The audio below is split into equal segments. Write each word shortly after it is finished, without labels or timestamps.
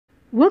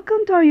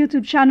Welcome to our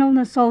YouTube channel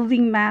na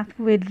Solving Math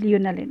with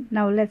Leonalyn.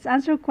 Now, let's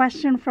answer a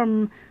question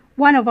from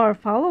one of our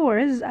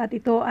followers at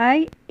ito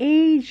ay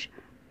age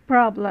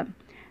problem.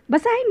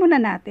 Basahin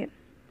muna natin.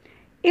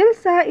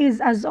 Ilsa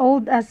is as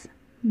old as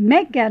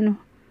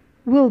Meghan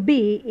will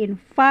be in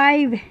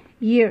 5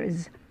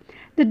 years.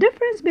 The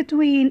difference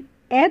between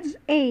Ed's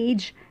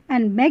age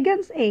and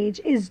Meghan's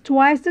age is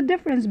twice the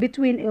difference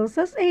between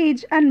Ilsa's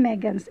age and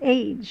Meghan's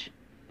age.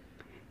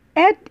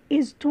 Ed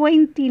is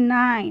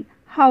 29.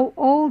 How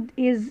old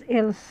is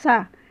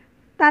Ilsa?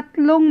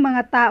 Tatlong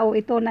mga tao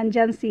ito.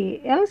 Nandyan si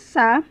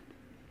Ilsa,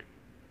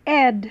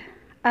 Ed,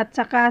 at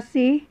saka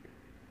si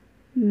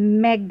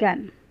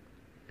Meghan.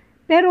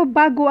 Pero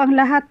bago ang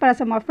lahat, para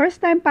sa mga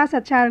first time pa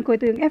sa channel ko,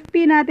 ito yung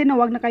FB natin na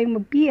huwag na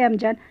kayong mag-PM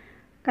dyan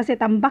kasi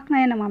tambak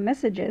na yan ang mga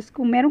messages.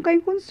 Kung meron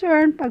kayong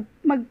concern,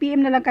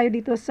 mag-PM na lang kayo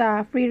dito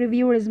sa Free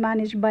Reviewers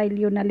managed by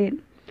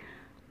Leonalyn.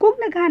 Kung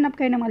naghanap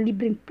kayo ng mga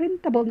libreng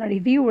printable na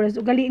reviewers,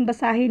 ugaliing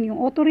basahin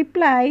yung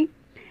auto-reply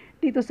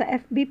dito sa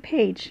FB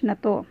page na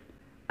to.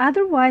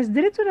 Otherwise,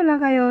 diretso na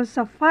lang kayo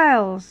sa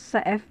files sa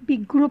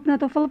FB group na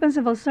to, Philippine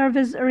Civil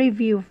Service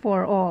Review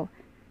for All.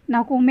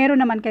 Now, kung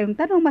meron naman kayong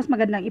tanong, mas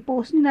magandang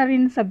i-post nyo na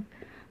rin sa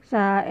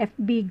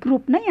FB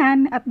group na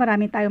yan at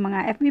marami tayong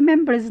mga FB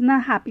members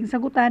na haping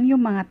sagutan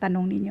yung mga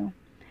tanong ninyo.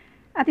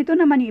 At ito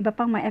naman yung iba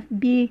pang mga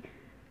FB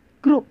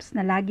groups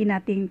na lagi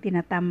nating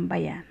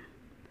tinatambayan.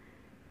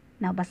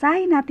 Now,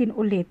 basahin natin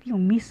ulit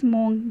yung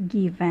mismong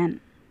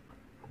given.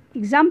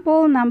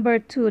 Example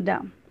number 2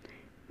 daw.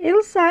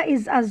 Ilsa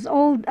is as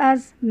old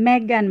as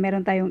Meghan.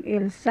 Meron tayong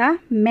Ilsa,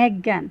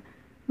 Meghan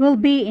will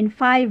be in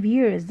 5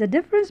 years. The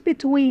difference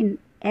between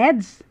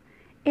Ed's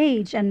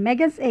age and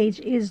Meghan's age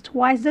is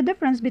twice the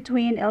difference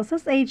between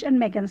Ilsa's age and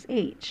Meghan's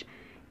age.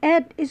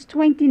 Ed is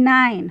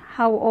 29.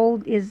 How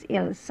old is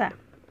Ilsa?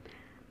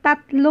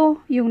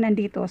 Tatlo yung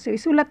nandito. So,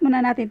 isulat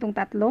muna natin itong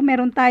tatlo.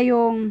 Meron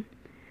tayong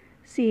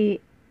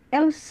si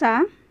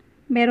Ilsa,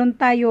 meron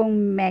tayong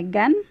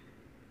Meghan,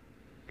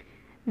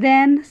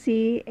 then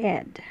si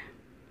Ed.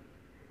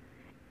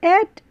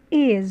 Ed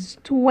is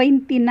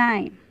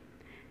 29.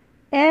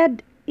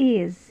 Ed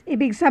is,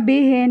 ibig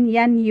sabihin,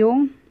 yan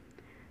yung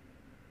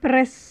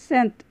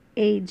present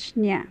age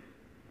niya.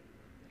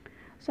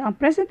 So, ang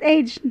present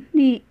age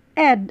ni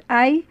Ed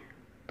ay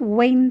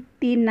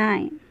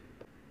 29.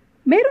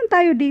 Meron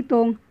tayo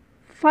ditong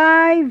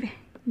 5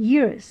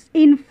 years.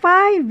 In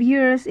 5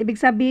 years, ibig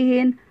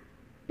sabihin,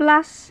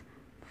 plus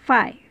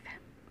 5.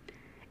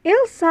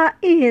 Ilsa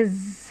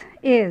is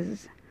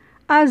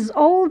as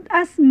old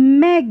as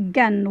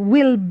Meghan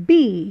will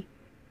be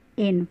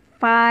in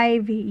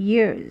 5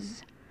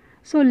 years.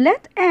 So,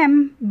 let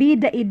M be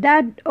the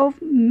edad of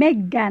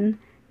Meghan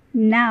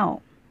now.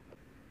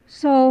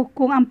 So,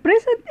 kung ang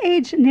present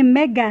age ni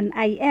Meghan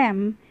ay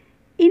M,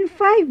 in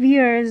 5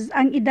 years,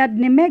 ang edad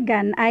ni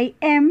Meghan ay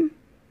M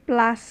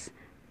plus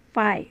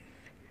 5.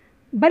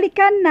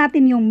 Balikan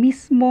natin yung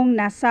mismong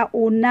nasa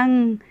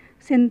unang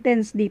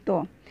sentence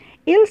dito.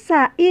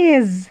 Ilsa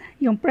is,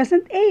 yung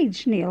present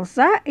age ni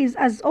Ilsa is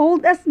as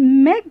old as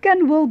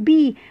Meghan will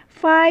be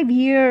 5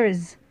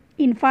 years.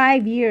 In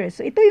 5 years.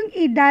 So, ito yung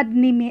edad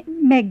ni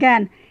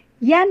Meghan.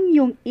 Yan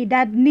yung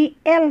edad ni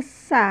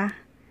Ilsa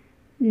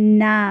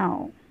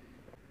now.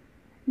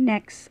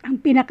 Next, ang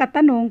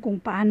pinakatanong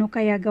kung paano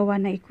kaya gawa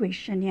na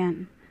equation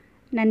yan.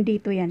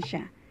 Nandito yan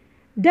siya.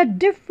 The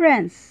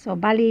difference, so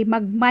bali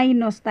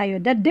mag-minus tayo.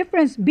 The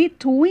difference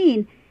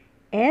between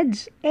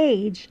Ed's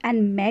age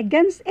and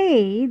Meghan's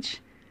age,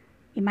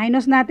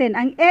 i-minus natin.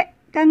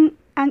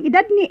 Ang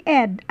edad ni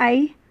Ed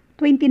ay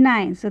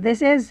 29. So,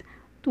 this is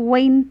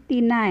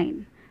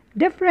 29.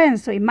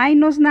 Difference. So,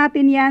 i-minus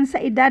natin yan sa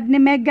edad ni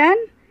Meghan.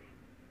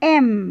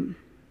 M.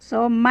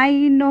 So,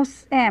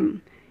 minus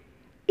M.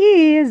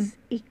 Is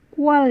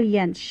equal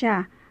yan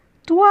siya.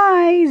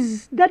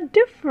 Twice the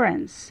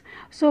difference.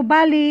 So,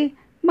 bali,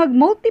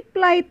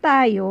 mag-multiply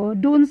tayo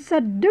dun sa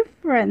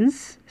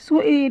difference.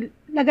 So,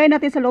 lagay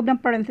natin sa loob ng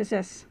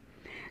parenthesis.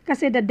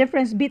 Kasi the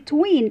difference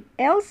between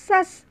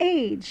Ilsa's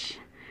age.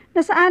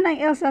 Nasaan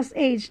ang Ilsa's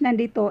age?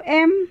 Nandito,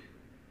 M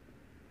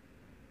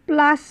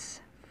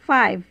plus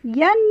 5.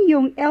 Yan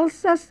yung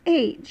Ilsa's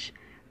age.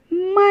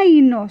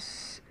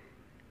 Minus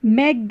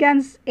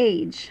Meghan's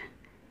age.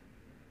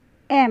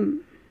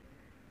 M.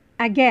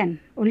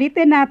 Again,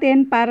 ulitin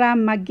natin para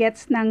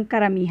mag-gets ng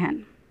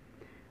karamihan.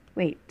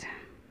 Wait.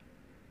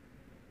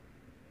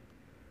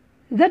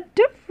 The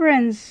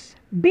difference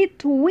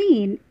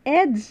between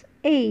Ed's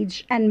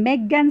age and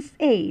Meghan's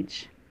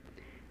age.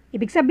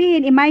 Ibig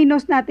sabihin,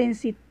 i-minus natin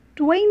si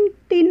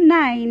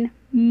 29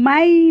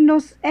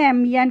 minus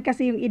M. Yan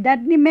kasi yung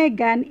edad ni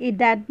Meghan,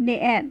 edad ni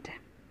Ed.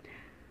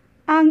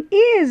 Ang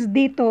is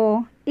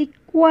dito,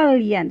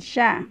 equal yan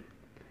siya.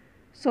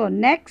 So,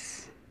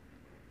 next,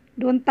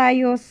 doon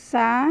tayo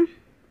sa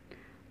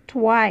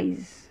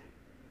twice.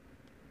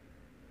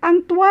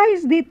 Ang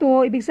twice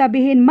dito, ibig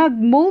sabihin,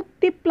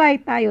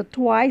 mag-multiply tayo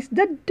twice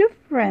the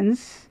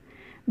difference.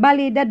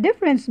 Bali, the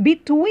difference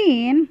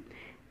between,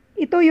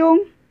 ito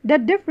yung the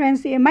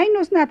difference,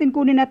 i-minus natin,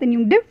 kunin natin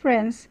yung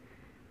difference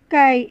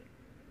kay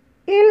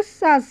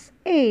Ilsa's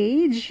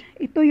age,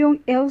 ito yung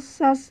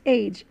Ilsa's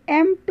age,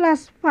 M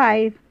plus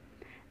 5,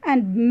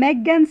 and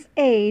Meghan's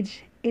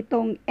age,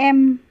 itong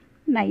M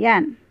na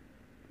yan.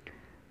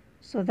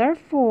 So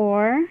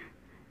therefore,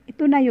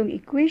 ito na yung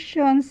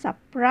equation sa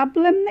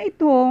problem na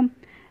ito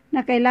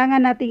na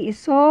kailangan nating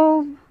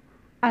isolve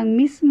ang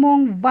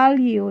mismong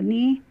value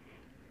ni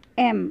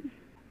M.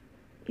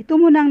 Ito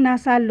munang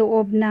nasa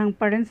loob ng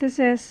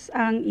parenthesis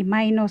ang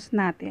i-minus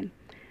natin.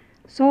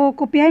 So,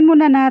 kopyahin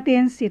muna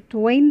natin si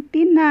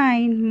 29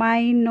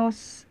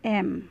 minus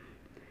M.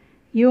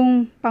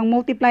 Yung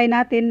pang-multiply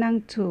natin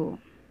ng 2.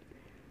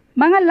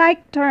 Mga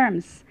like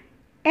terms,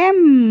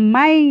 M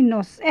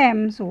minus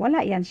M, so wala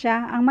yan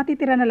siya. Ang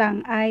matitira na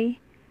lang ay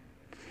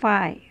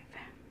 5.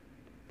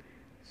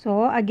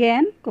 So,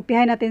 again,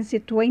 kopyahin natin si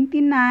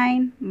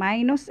 29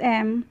 minus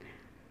M.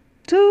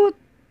 2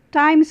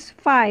 times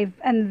 5,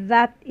 and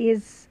that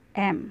is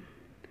M.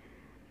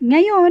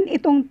 Ngayon,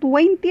 itong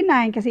 29,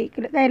 kasi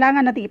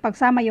kailangan natin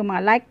ipagsama yung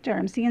mga like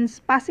terms,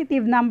 since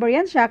positive number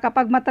yan siya,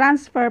 kapag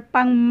matransfer,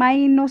 pang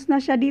minus na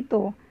siya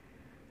dito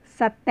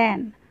sa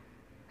 10.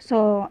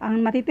 So,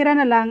 ang matitira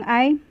na lang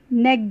ay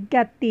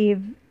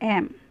negative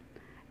M.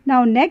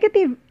 Now,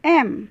 negative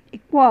M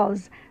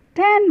equals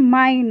 10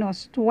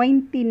 minus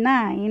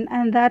 29,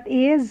 and that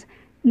is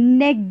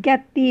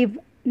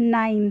negative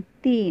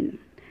 19.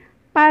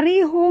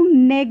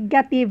 Parihong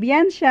negative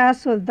yan siya,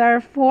 so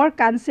therefore,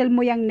 cancel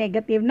mo yung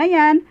negative na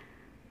yan,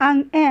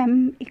 ang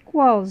M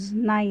equals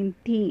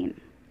 19.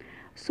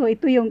 So,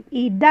 ito yung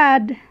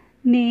edad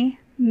ni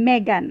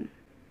Meghan.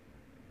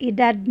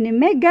 Edad ni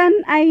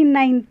Meghan ay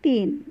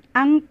 19.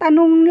 Ang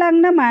tanong lang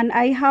naman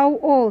ay how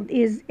old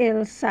is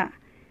Ilsa?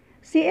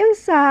 Si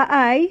Ilsa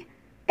ay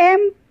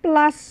M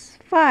plus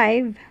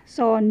 5,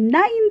 so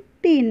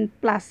 19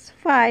 plus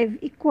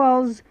 5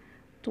 equals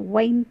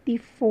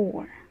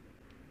 24.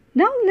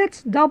 Now,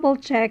 let's double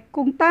check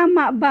kung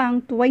tama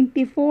bang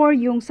 24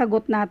 yung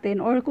sagot natin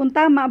or kung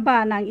tama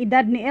ba na ang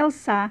edad ni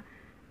Ilsa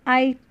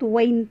ay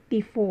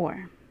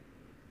 24.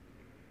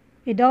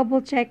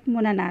 I-double check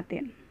muna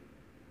natin.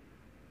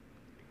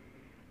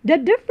 The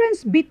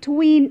difference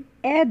between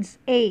Ed's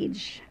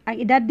age,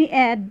 ang edad ni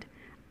Ed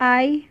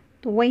ay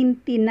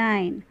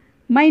 29.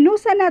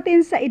 Minusan natin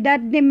sa edad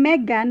ni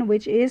Meghan,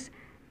 which is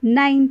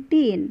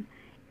 19.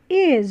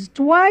 Is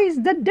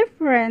twice the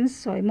difference,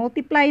 so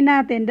i-multiply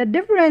natin the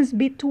difference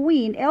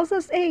between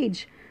Elsa's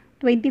age,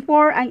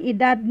 24 ang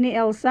edad ni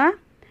Ilsa,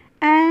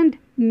 and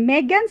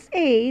Meghan's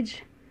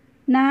age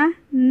na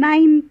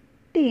 19.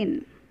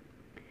 29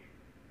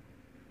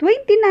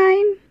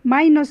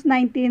 minus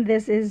 19,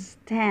 this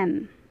is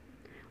 10.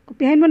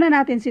 Kopyahin muna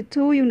natin si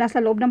 2, yung nasa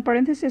loob ng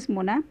parenthesis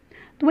muna.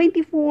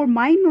 24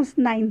 minus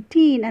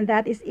 19, and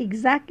that is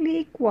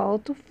exactly equal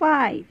to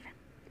 5.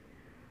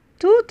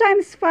 2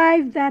 times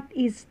 5, that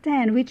is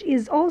 10, which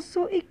is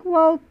also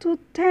equal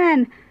to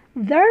 10.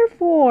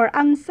 Therefore,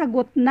 ang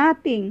sagot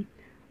nating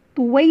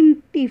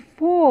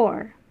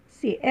 24,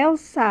 si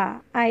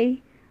Ilsa,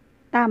 ay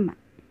tama.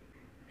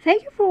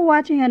 Thank you for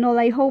watching and all.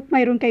 I hope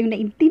mayroon kayong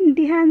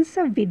naintindihan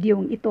sa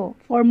videong ito.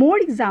 For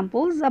more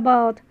examples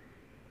about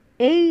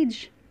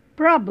age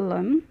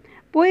problem,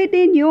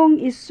 pwede niyong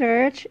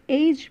i-search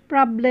age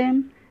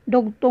problem,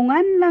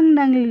 dugtungan lang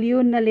ng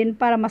Leonalyn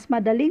para mas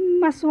madaling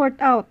ma-sort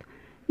out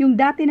yung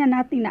dati na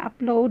nating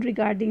na-upload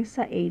regarding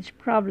sa age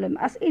problem.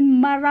 As in,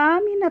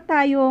 marami na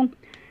tayong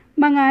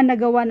mga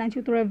nagawa ng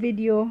tutorial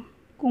video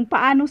kung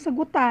paano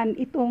sagutan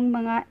itong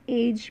mga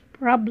age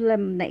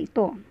problem na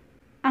ito.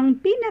 Ang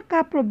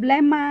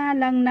pinaka-problema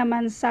lang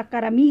naman sa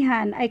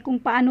karamihan ay kung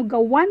paano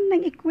gawan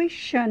ng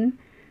equation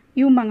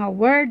yung mga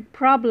word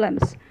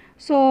problems.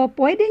 So,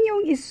 pwede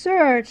niyong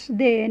i-search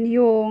din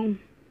yung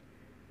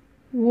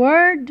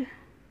word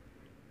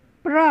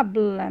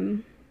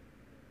problem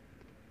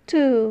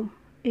to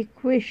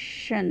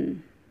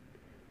equation.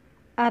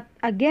 At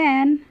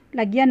again,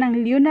 lagyan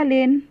ng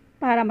Leonalyn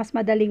para mas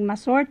madaling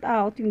ma-sort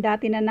out yung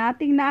dati na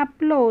nating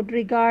na-upload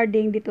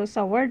regarding dito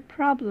sa word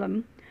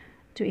problem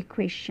to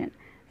equation.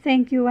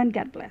 Thank you and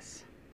God bless.